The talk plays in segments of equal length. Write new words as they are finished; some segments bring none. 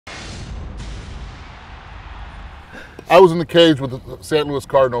I was in the cage with the St. Louis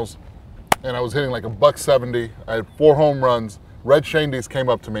Cardinals, and I was hitting like a $170. I had 4 home runs. Red Shandies came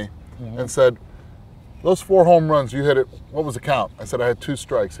up to me and said, "Those 4 home runs, you hit it, what was the count?" I said, "I had 2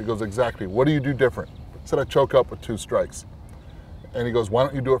 strikes. He goes, "Exactly. What do you do different?" I said, "I choke up with 2 strikes. And he goes, "Why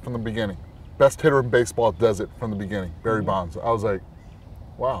don't you do it from the beginning?" Best hitter in baseball does it from the beginning, Barry Bonds. I was like,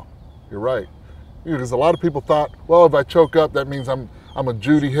 wow, you're right. Because a lot of people thought, well, if I choke up, that means I'm a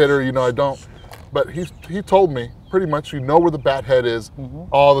Judy hitter, I don't. But he told me, pretty much, you know where the bat head is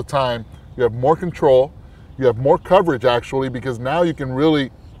all the time. You have more control. You have more coverage, actually, because now you can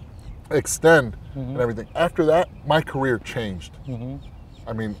really extend and everything. After that, my career changed.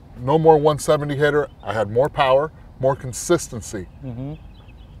 I mean, no more 170 hitter. I had more power, more consistency.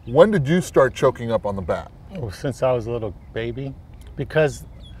 When did you start choking up on the bat? Oh, since I was a little baby, because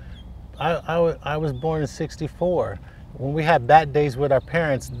I was born in '64. When we had bat days with our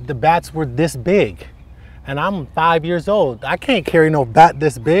parents, the bats were this big. And I'm 5 years old. I can't carry no bat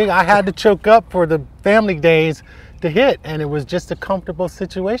this big. I had to choke up for the family days to hit, and it was just a comfortable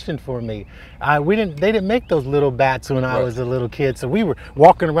situation for me. They didn't make those little bats when I was a little kid, so we were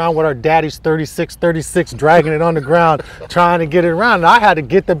walking around with our daddy's 36, dragging it on the ground, trying to get it around. And I had to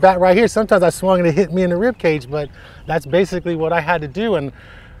get the bat right here. Sometimes I swung and it hit me in the rib cage, but that's basically what I had to do, and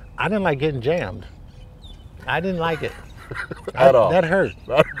I didn't like getting jammed. I didn't like it. At all. That hurt.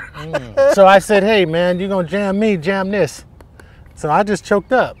 So I said, "Hey man, you're gonna jam me, jam this." So I just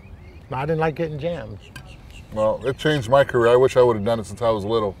choked up. I didn't like getting jammed. Well, it changed my career. I wish I would have done it since I was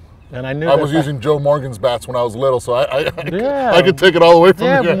little. And I knew I was using Joe Morgan's bats when I was little, so I could take it all the way from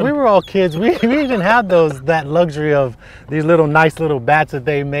the the when we were all kids, we didn't have that luxury of these nice little bats that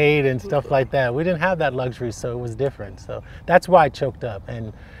they made and stuff like that. We didn't have that luxury, so it was different. So that's why I choked up,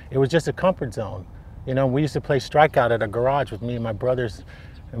 and it was just a comfort zone. We used to play strikeout at a garage with me and my brothers,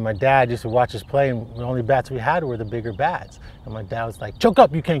 and my dad used to watch us play, and the only bats we had were the bigger bats. And my dad was like, "Choke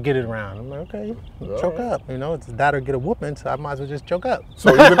up, you can't get it around." I'm like, "Okay, choke up." It's that or get a whooping, so I might as well just choke up.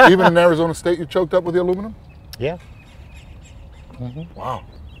 So even in Arizona State, you choked up with the aluminum? Yeah. Wow.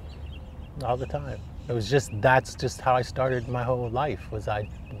 All the time. That's just how I started my whole life,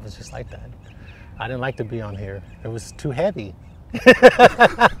 it was just like that. I didn't like to be on here. It was too heavy.